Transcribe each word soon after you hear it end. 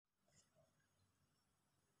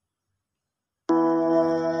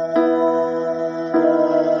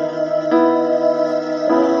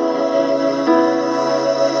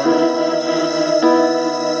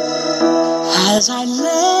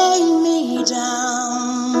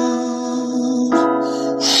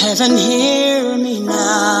Heaven, hear me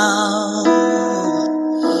now.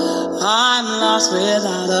 I'm lost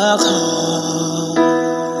without a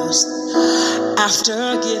cause.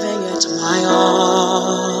 After giving it my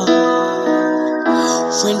all,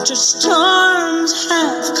 winter storms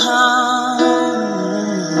have come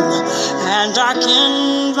and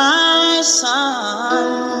darkened my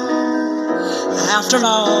sun. After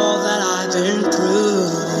all that I've been through,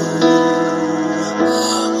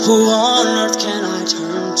 who on earth can I turn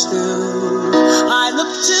to? I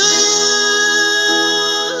look to you.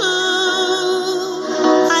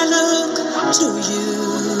 I look to you.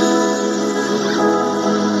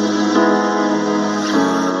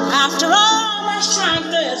 After all my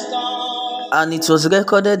strength is gone, And it was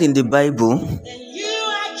recorded in the Bible in you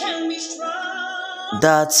I can be strong.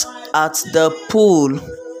 that at the pool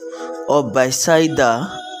of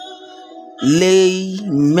Bethsaida lay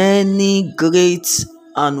many great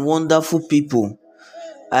and wonderful people.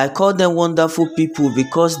 I call them wonderful people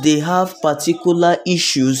because they have particular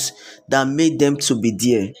issues that made them to be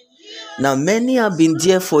there. Now, many have been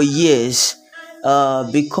there for years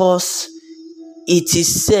because it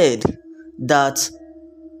is said that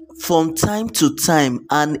from time to time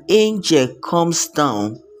an angel comes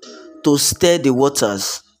down to stir the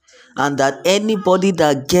waters, and that anybody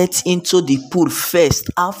that gets into the pool first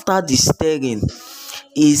after the stirring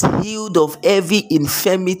is healed of every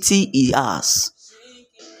infirmity he has.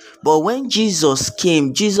 But when Jesus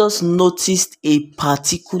came, Jesus noticed a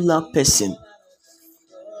particular person,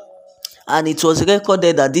 and it was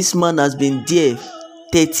recorded that this man has been there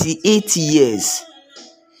 38 years.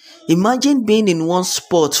 Imagine being in one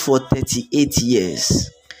spot for 38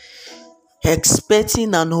 years,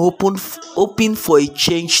 expecting and hoping for a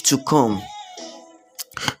change to come,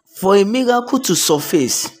 for a miracle to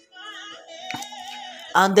surface.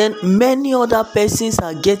 And then many other persons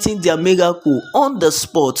are getting their miracle on the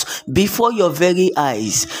spot before your very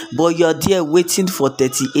eyes, but you're there waiting for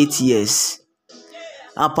 38 years.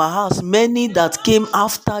 And perhaps many that came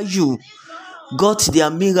after you got their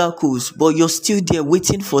miracles, but you're still there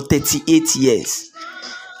waiting for 38 years.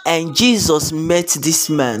 And Jesus met this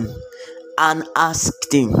man and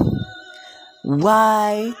asked him,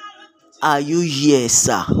 "Why are you here,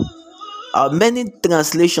 sir?" Many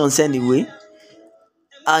translations anyway.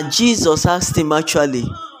 And Jesus asked him actually,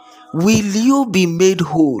 "Will you be made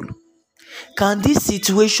whole? Can this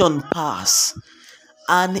situation pass?"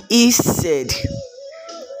 And he said,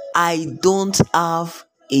 "I don't have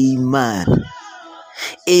a man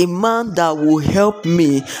that will help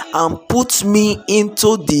me and put me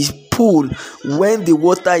into the pool when the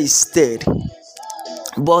water is stirred.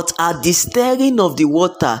 But at the stirring of the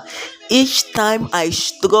water, each time I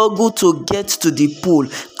struggle to get to the pool,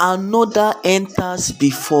 another enters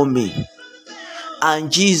before me."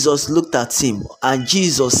 And Jesus looked at him and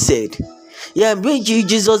Jesus said,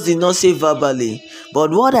 Jesus did not say verbally,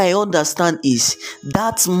 but what I understand is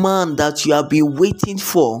that man that you have been waiting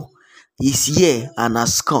for is here and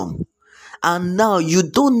has come. And now you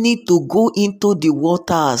don't need to go into the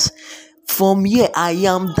waters. From here, I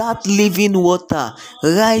am that living water.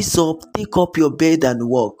 Rise up, take up your bed and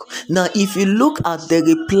walk. Now, if you look at the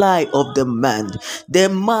reply of the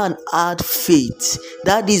man had faith.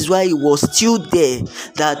 That is why he was still there,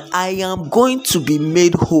 that I am going to be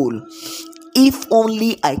made whole. If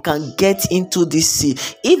only I can get into this sea.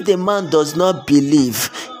 If the man does not believe,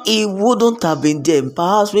 he wouldn't have been there.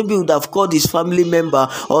 Perhaps maybe he would have called his family member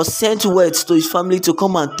or sent words to his family to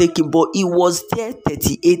come and take him. But he was there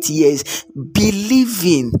 38 years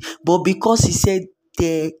believing. But because he said,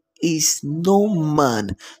 "There is no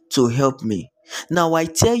man to help me." Now I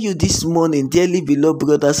tell you this morning, dearly beloved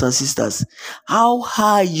brothers and sisters, how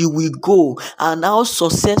high you will go and how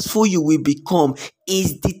successful you will become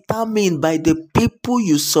is determined by the people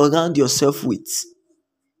you surround yourself with.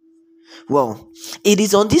 Well, it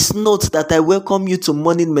is on this note that I welcome you to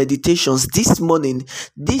morning meditations. This morning,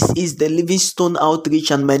 this is the Livingstone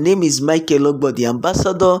Outreach, and my name is Michael Ogbo, the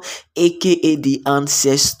ambassador, aka the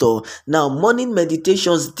ancestor. Now, morning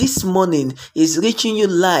meditations this morning is reaching you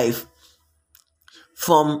live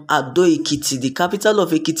from Ado Ekiti, the capital of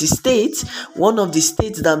Ekiti State, one of the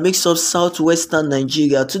states that makes up southwestern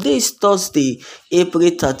Nigeria. Today is Thursday, April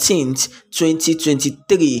 13th,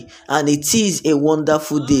 2023, and it is a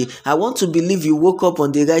wonderful day. I want to believe you woke up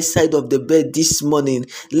on the right side of the bed this morning.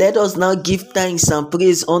 Let us now give thanks and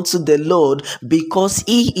praise unto the Lord, because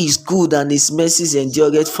He is good and His mercies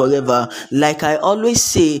endureth forever. Like I always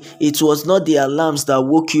say, it was not the alarms that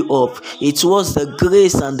woke you up, it was the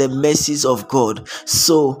grace and the mercies of God.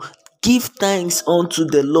 So give thanks unto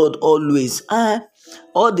the Lord always.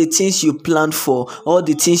 all the things you plan for, all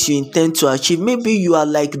the things you intend to achieve. Maybe you are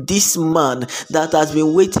like this man that has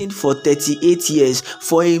been waiting for 38 years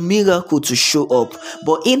for a miracle to show up,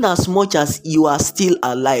 but in as much as you are still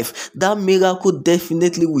alive, that miracle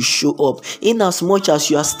definitely will show up. In as much as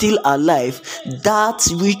you are still alive, that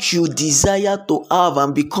which you desire to have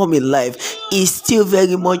and become in life is still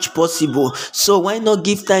very much possible. So why not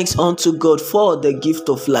give thanks unto God for the gift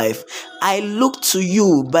of life? I Look to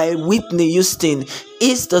You by Whitney Houston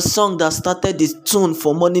is the song that started the tune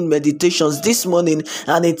for morning meditations this morning,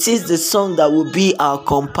 and it is the song that will be our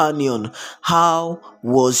companion. How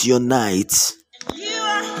was your night? You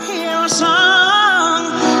are here,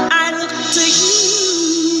 song. I look to you.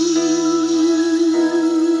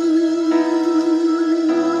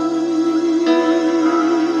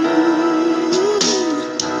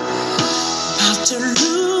 About to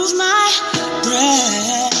lose my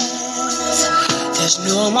breath. There's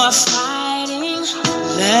no more fighting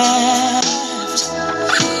left.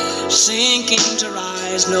 Sinking to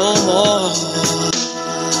rise no more.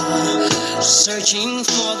 Searching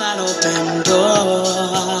for that open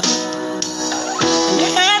door.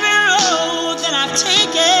 And every road that I've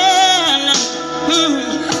taken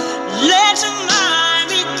led to my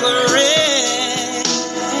regret.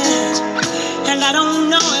 And I don't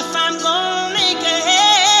know if I'm gonna make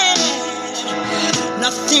it.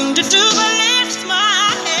 Nothing to do but lift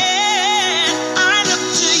my head. I look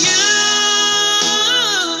to you.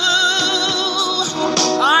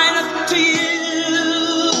 I look to you.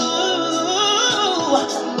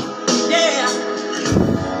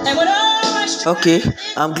 Okay,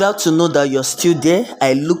 I'm glad to know that you're still there.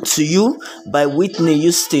 I Look to You by Whitney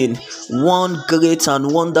Houston, one great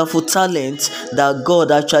and wonderful talent that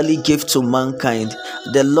God actually gave to mankind.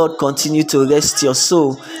 The Lord continue to rest your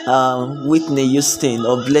soul, Whitney Houston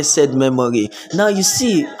of blessed memory. Now you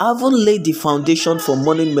see, I haven't laid the foundation for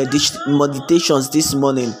morning meditations this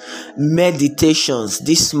morning.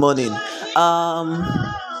 I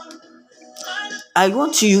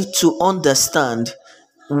want you to understand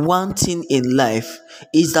one thing in life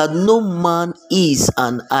is that no man is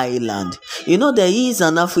an island. You know, there is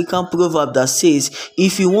an African proverb that says,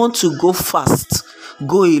 if you want to go fast,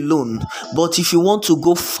 go alone, but if you want to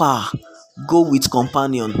go far, go with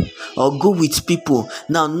companion or go with people.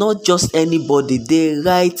 Now, not just anybody, the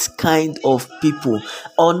right kind of people.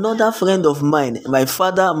 Another friend of mine, my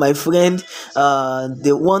friend,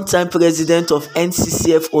 the one-time president of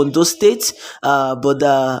NCCF Ondo State, but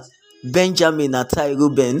Benjamin Atai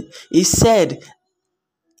Ruben, he said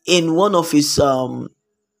in one of his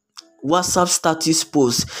WhatsApp status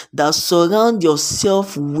posts that surround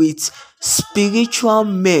yourself with spiritual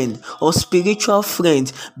men or spiritual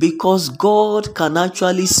friends, because God can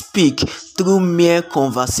actually speak through mere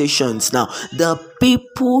conversations. Now, the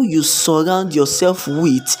people you surround yourself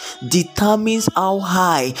with determines how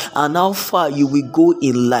high and how far you will go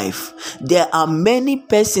in life. There are many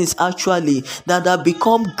persons actually that have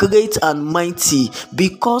become great and mighty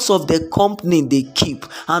because of the company they keep,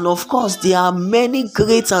 and of course there are many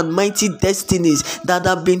great and mighty destinies that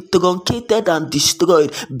have been truncated and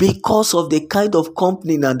destroyed because of the kind of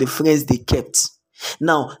company and the friends they kept.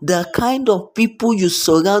 Now, the kind of people you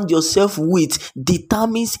surround yourself with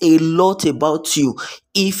determines a lot about you.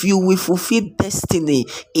 If you will fulfill destiny,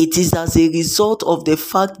 it is as a result of the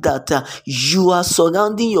fact that you are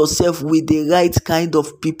surrounding yourself with the right kind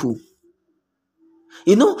of people.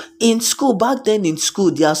 You know, back then in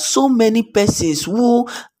school, there are so many persons who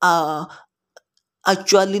are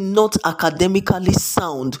actually not academically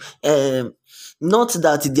sound. Not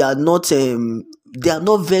that they are not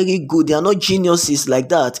very good, they are not geniuses like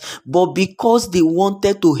that, but because they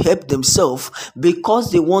wanted to help themselves, because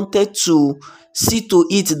they wanted to see to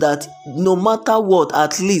it that no matter what,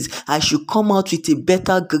 at least I should come out with a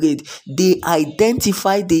better grade, they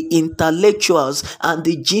identify the intellectuals and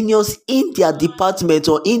the genius in their department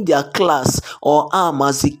or in their class or arm,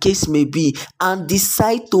 as the case may be, and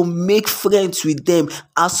decide to make friends with them,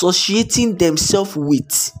 associating themselves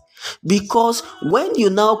with. Because when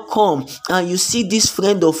you now come and you see this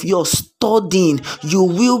friend of yours studying, you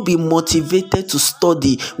will be motivated to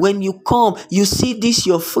study. When you come, you see this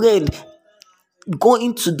your friend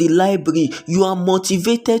going to the library, you are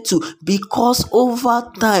motivated to, because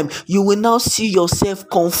over time you will now see yourself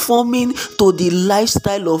conforming to the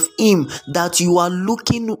lifestyle of him that you are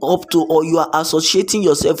looking up to or you are associating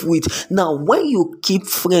yourself with. Now, when you keep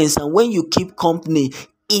friends and when you keep company,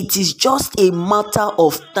 it is just a matter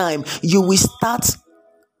of time. You will start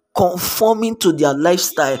conforming to their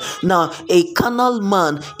lifestyle. Now, a carnal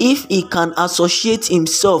man, if he can associate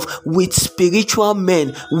himself with spiritual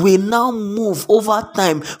men, will now move over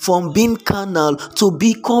time from being carnal to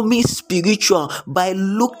becoming spiritual by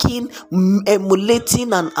looking,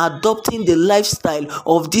 emulating, and adopting the lifestyle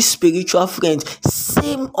of these spiritual friends.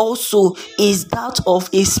 Same also is that of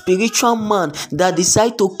a spiritual man that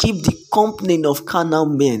decide to keep the company of carnal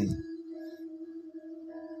men.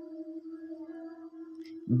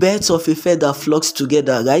 Birds of a feather flocks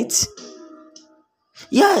together, right?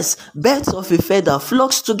 Yes, birds of a feather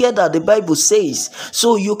flocks together, the Bible says.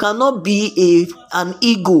 So you cannot be an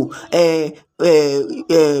eagle in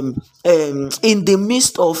the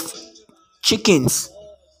midst of chickens,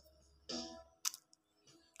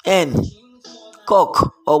 hen,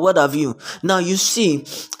 cock, or what have you. Now you see,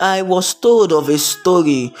 I was told of a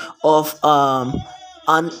story of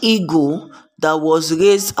an eagle that was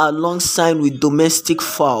raised alongside with domestic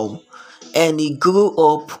fowl, and he grew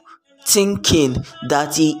up thinking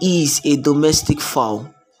that he is a domestic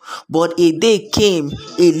fowl. But a day came,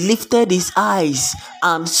 he lifted his eyes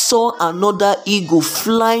and saw another eagle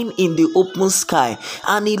flying in the open sky,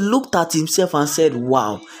 and he looked at himself and said,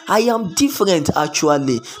 wow, I am different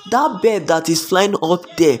actually. That bird that is flying up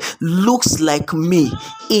there looks like me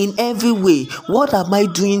in every way. What am I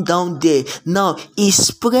doing down there? Now he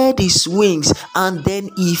spread his wings and then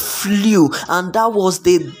he flew, and that was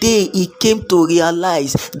the day he came to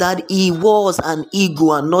realize that he was an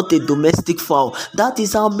eagle and not a domestic fowl. That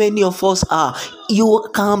is how many of us are. You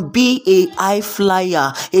can be a high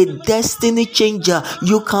flyer, a destiny changer.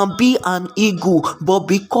 You can be an eagle, but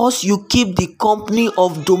because you keep the company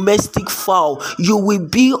of domestic fowl, you will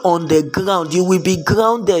be on the ground. You will be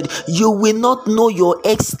grounded. You will not know your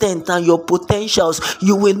extent and your potentials.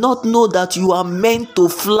 You will not know that you are meant to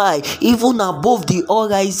fly even above the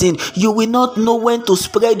horizon. You will not know when to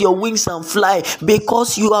spread your wings and fly,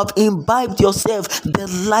 because you have imbibed yourself the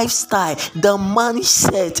lifestyle, the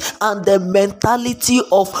mindset, and the mentality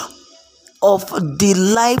of the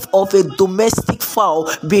life of a domestic fowl,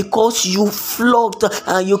 because you flocked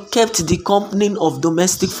and you kept the company of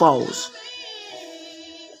domestic fowls.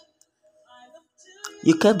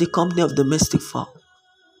 You kept the company of domestic fowl.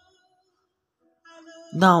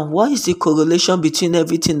 Now, what is the correlation between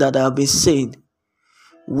everything that I have been saying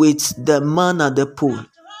with the man at the pool?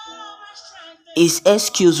 His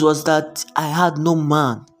excuse was that I had no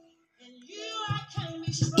man.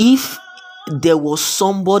 If there was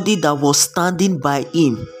somebody that was standing by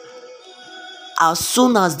him, as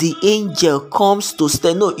soon as the angel comes to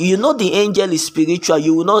stand, no, you know the angel is spiritual.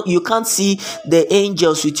 You can't see the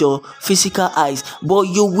angels with your physical eyes, but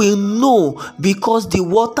you will know, because the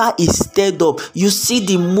water is stirred up. You see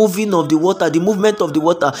the moving of the water, the movement of the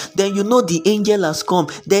water, then you know the angel has come.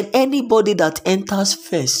 Then anybody that enters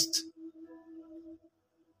first.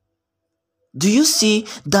 Do you see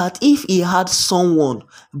that if he had someone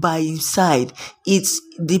by his side,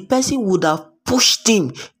 the person would have pushed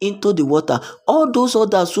him into the water? All those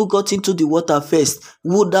others who got into the water first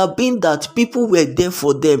would have been that people were there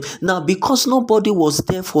for them. Now, because nobody was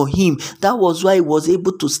there for him, that was why he was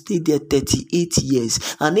able to stay there 38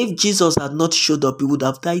 years. And if Jesus had not showed up, he would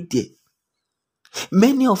have died there.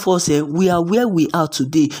 Many of us, we are where we are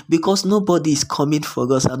today because nobody is coming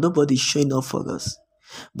for us and nobody is showing up for us.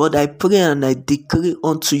 But I pray and I decree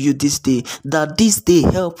unto you this day that this day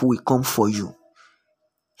help will come for you.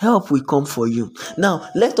 Help will come for you. Now,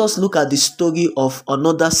 let us look at the story of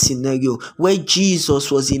another scenario where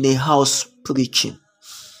Jesus was in a house preaching.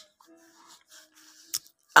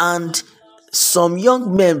 And some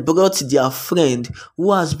young men brought their friend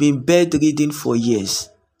who has been bedridden for years,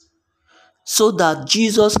 so that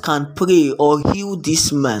Jesus can pray or heal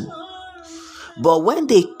this man. But when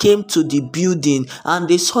they came to the building and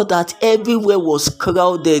they saw that everywhere was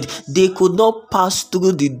crowded, they could not pass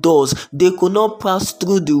through the doors, they could not pass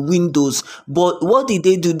through the windows. But what did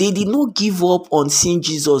they do? They did not give up on seeing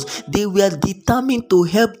Jesus. They were determined to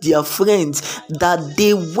help their friends, that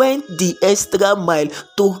they went the extra mile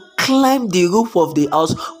to climb the roof of the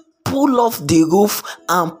house, pull off the roof,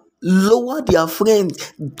 and lower their friend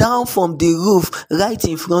down from the roof right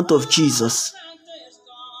in front of Jesus.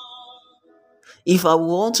 If I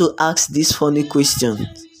want to ask this funny question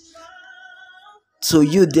to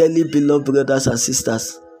you, dearly beloved brothers and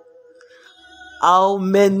sisters, how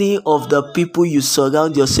many of the people you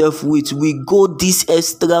surround yourself with will go this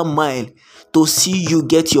extra mile to see you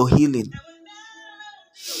get your healing?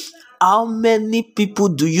 How many people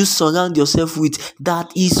do you surround yourself with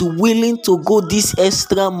that is willing to go this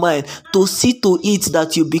extra mile to see to it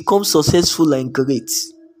that you become successful and great?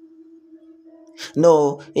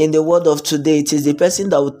 No, in the world of today, it is the person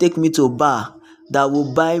that will take me to a bar, that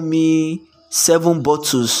will buy me 7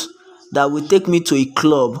 bottles, that will take me to a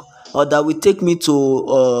club, or that will take me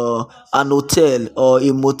to an hotel or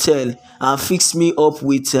a motel and fix me up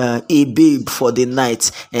with a babe for the night.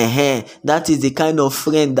 That is the kind of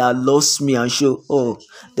friend that loves me and show, oh,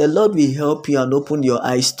 the Lord will help you and open your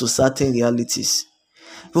eyes to certain realities.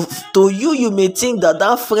 To you, you may think that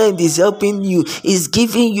that friend is helping you, is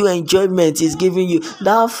giving you enjoyment, is giving you.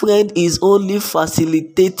 That friend is only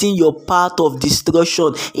facilitating your path of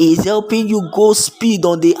destruction. He is helping you go speed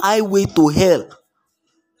on the highway to hell.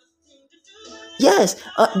 Yes,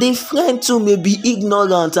 the friend too may be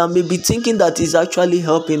ignorant and may be thinking that is actually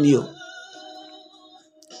helping you.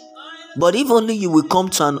 But if only you will come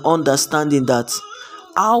to an understanding that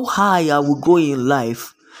how high I will go in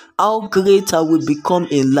life, how great I will become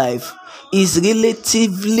in life, is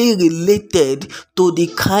relatively related to the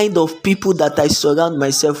kind of people that I surround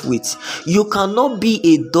myself with. You cannot be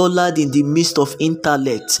a dullard in the midst of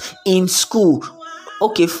intellect in school.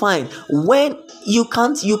 Okay, fine. When you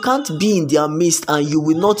can't be in their midst and you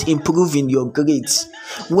will not improve in your grades.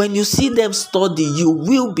 When you see them study, you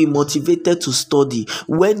will be motivated to study.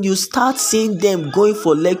 When you start seeing them going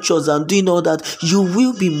for lectures and doing all that, you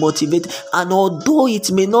will be motivated. And although it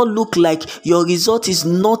may not look like your result is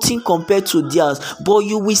nothing compared to theirs, but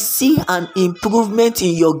you will see an improvement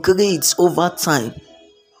in your grades over time.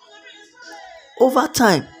 Over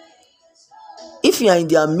time. If you are in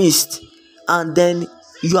their midst and then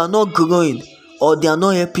you are not growing, or they are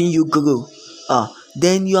not helping you grow,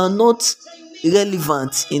 then you are not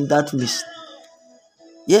relevant in that midst.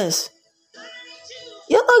 Yes,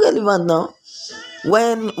 you're not relevant now.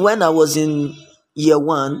 When I was in year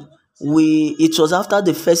one, it was after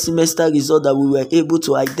the first semester result that we were able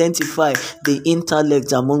to identify the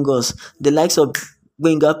intellect among us, the likes of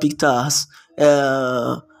Gbenga Pictures,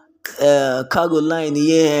 Caroline,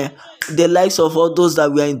 the likes of all those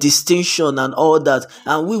that were in distinction and all that,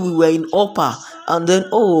 and we were in upper. And then,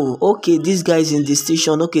 oh, okay, this guy is in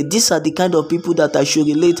distinction. Okay, these are the kind of people that I should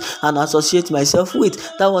relate and associate myself with.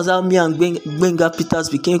 That was how me and Gbenga Peters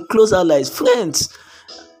became close allies, friends,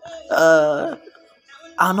 and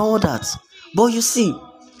all that. But you see,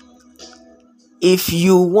 if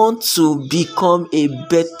you want to become a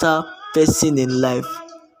better person in life,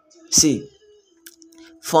 see,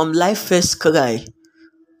 from life first cry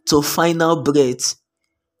to final breath,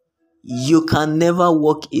 you can never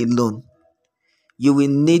walk alone. You will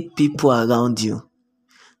need people around you.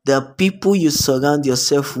 The people you surround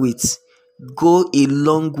yourself with go a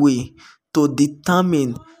long way to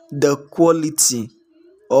determine the quality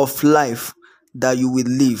of life that you will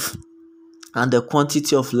live and the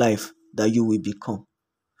quantity of life that you will become.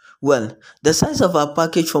 Well, the size of our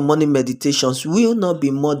package for morning meditations will not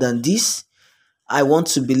be more than this. I want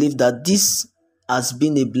to believe that this has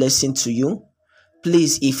been a blessing to you.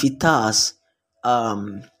 Please, if it has,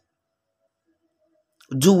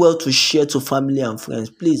 do well to share to family and friends.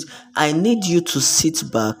 Please, I need you to sit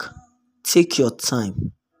back, take your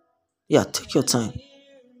time. Take your time.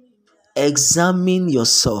 Examine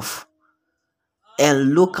yourself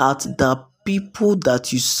and look at the people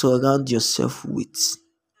that you surround yourself with.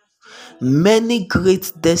 Many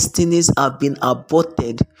great destinies have been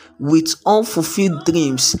aborted with unfulfilled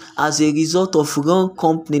dreams as a result of wrong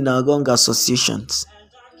company and wrong associations.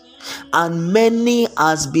 And many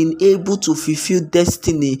has been able to fulfill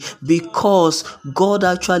destiny because God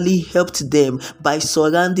actually helped them by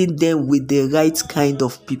surrounding them with the right kind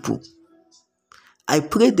of people. I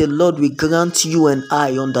pray the Lord will grant you and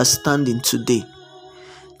I understanding today.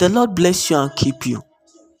 The Lord bless you and keep you.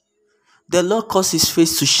 The Lord cause his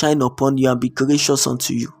face to shine upon you and be gracious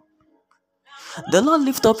unto you. The Lord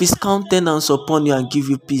lift up his countenance upon you and give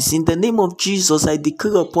you peace. In the name of Jesus, I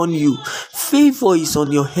declare upon you, favor is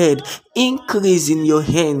on your head, increase in your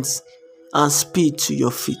hands, and speed to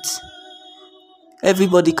your feet.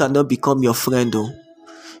 Everybody cannot become your friend, though.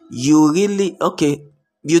 You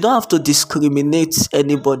don't have to discriminate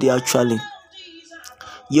anybody actually.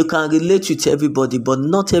 You can relate with everybody, but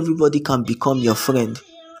not everybody can become your friend.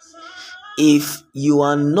 If you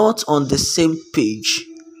are not on the same page,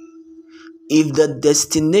 if the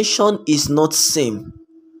destination is not same,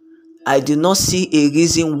 I do not see a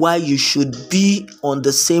reason why you should be on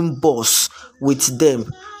the same bus with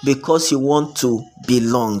them because you want to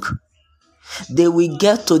belong. They will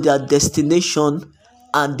get to their destination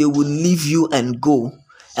and they will leave you and go.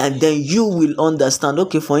 And then you will understand.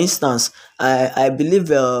 Okay, for instance, I believe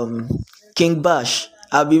King Bash.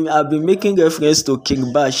 I've been making reference to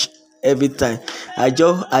King Bash every time. I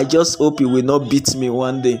just hope he will not beat me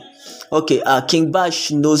one day. Okay, King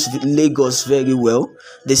Bash knows Lagos very well,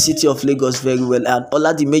 the city of Lagos very well, and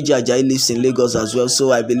Oladimeji Ajayi lives in Lagos as well,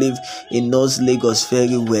 so I believe he knows Lagos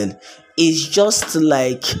very well. It's just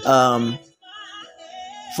like,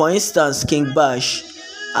 for instance, King Bash,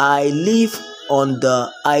 I live on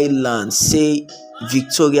the island, say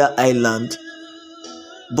Victoria Island,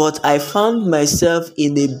 but I found myself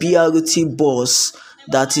in a BRT bus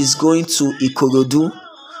that is going to Ikorodu,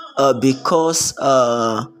 because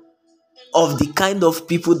of the kind of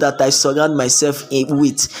people that I surround myself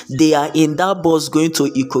with. They are in that bus going to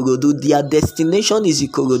Ikorodu. Their destination is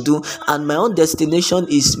Ikorodu, and my own destination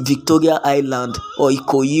is Victoria Island or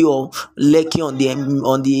Ikoyi or Lekki on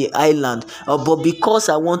the island. But because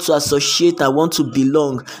I want to associate, I want to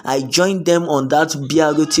belong, I joined them on that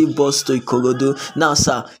BRT bus to Ikorodu. Now,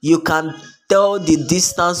 sir, you can tell the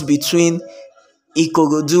distance between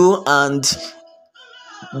Ikorodu and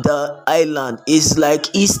the island is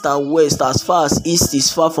like east and west. As far as east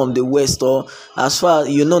is far from the west, or as far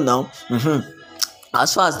now,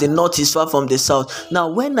 as far as the north is far from the south. Now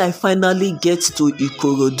when I finally get to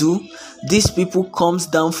Ikorodu, these people comes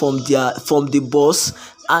down from the bus,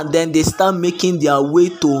 and then they start making their way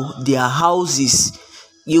to their houses.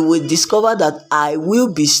 You will discover that I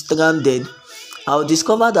will be stranded. I'll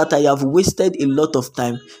discover that I have wasted a lot of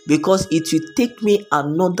time, because it will take me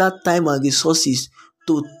another time and resources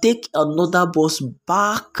to take another bus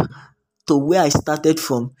back to where I started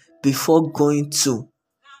from before going to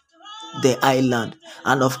the island.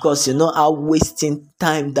 And of course, you know how wasting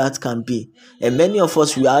time that can be. And many of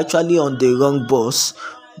us, we are actually on the wrong bus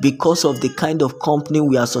because of the kind of company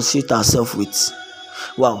we associate ourselves with.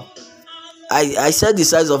 Wow. I said the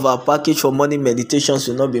size of our package for morning meditations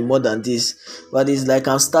will not be more than this, but it's like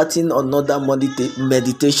I'm starting another morning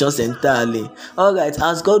meditations entirely. All right,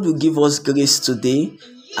 as God will give us grace today,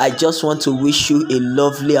 I just want to wish you a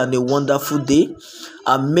lovely and a wonderful day,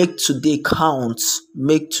 and make today count.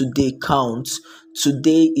 Make today count.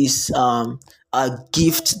 Today is a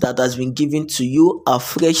gift that has been given to you. A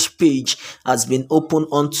fresh page has been opened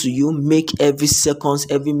unto you. Make every seconds,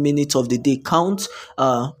 every minute of the day count.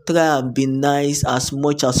 Try and be nice as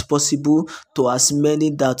much as possible to as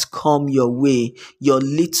many that come your way. Your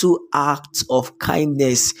little act of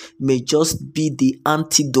kindness may just be the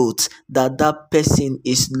antidote that person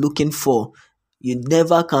is looking for. You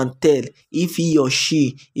never can tell if he or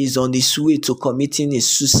she is on his way to committing a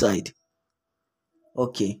suicide.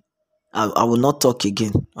 Okay. I will not talk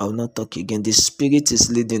again. I will not talk again. The spirit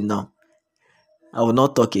is leading now. I will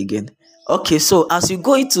not talk again. Okay, so as you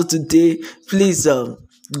go into today, please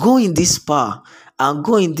go in this power and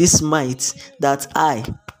go in this might that I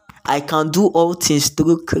can do all things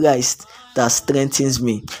through Christ that strengthens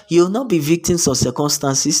me. You will not be victims of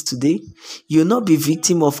circumstances today. You will not be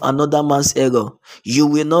victim of another man's error. You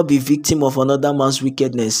will not be victim of another man's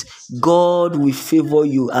wickedness. God will favor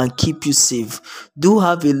you and keep you safe. Do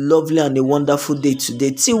have a lovely and a wonderful day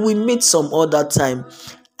today. Till we meet some other time.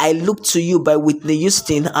 I look to you by Whitney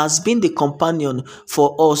Houston as being the companion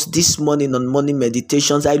for us this morning on morning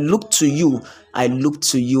meditations. I look to you.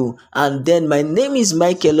 And then my name is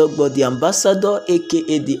Michael Ogbo, the ambassador,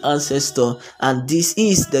 aka the ancestor, and this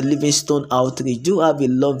is the Livingstone Outreach. Do have a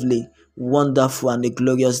lovely, wonderful, and a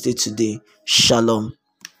glorious day today. Shalom.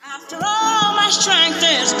 After all my strength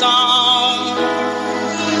is gone,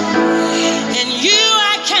 in you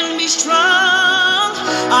I can be strong.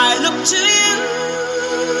 I look to you.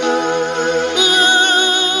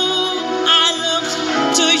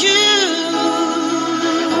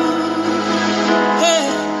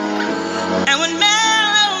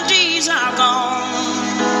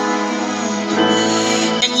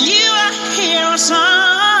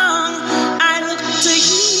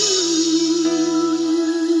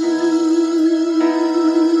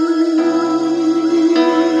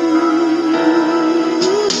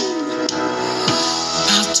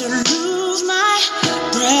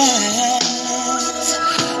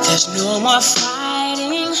 No more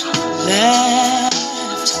fighting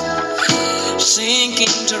left,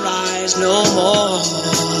 sinking to rise no more,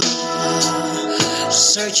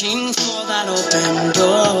 searching for that open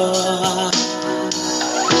door.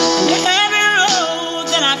 And every road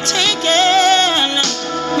that I've taken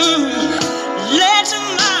led to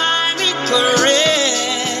my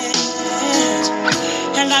regret,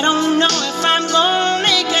 and I don't know if I'm gonna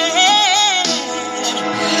make it.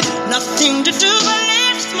 Nothing to do but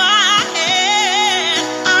my head.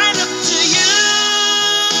 I look to you.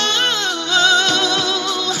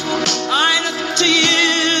 I look to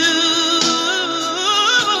you.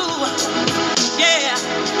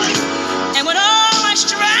 Yeah. And when all my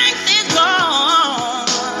strength is gone,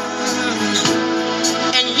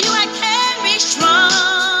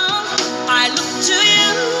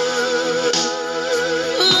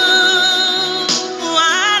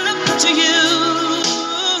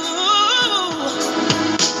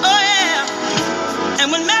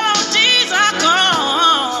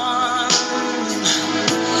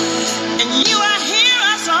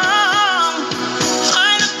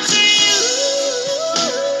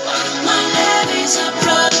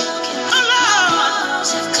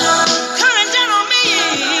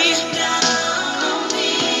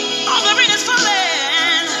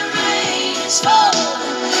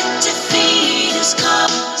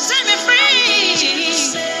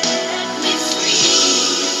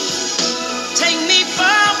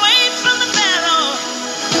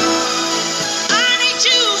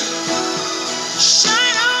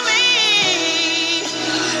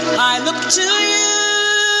 to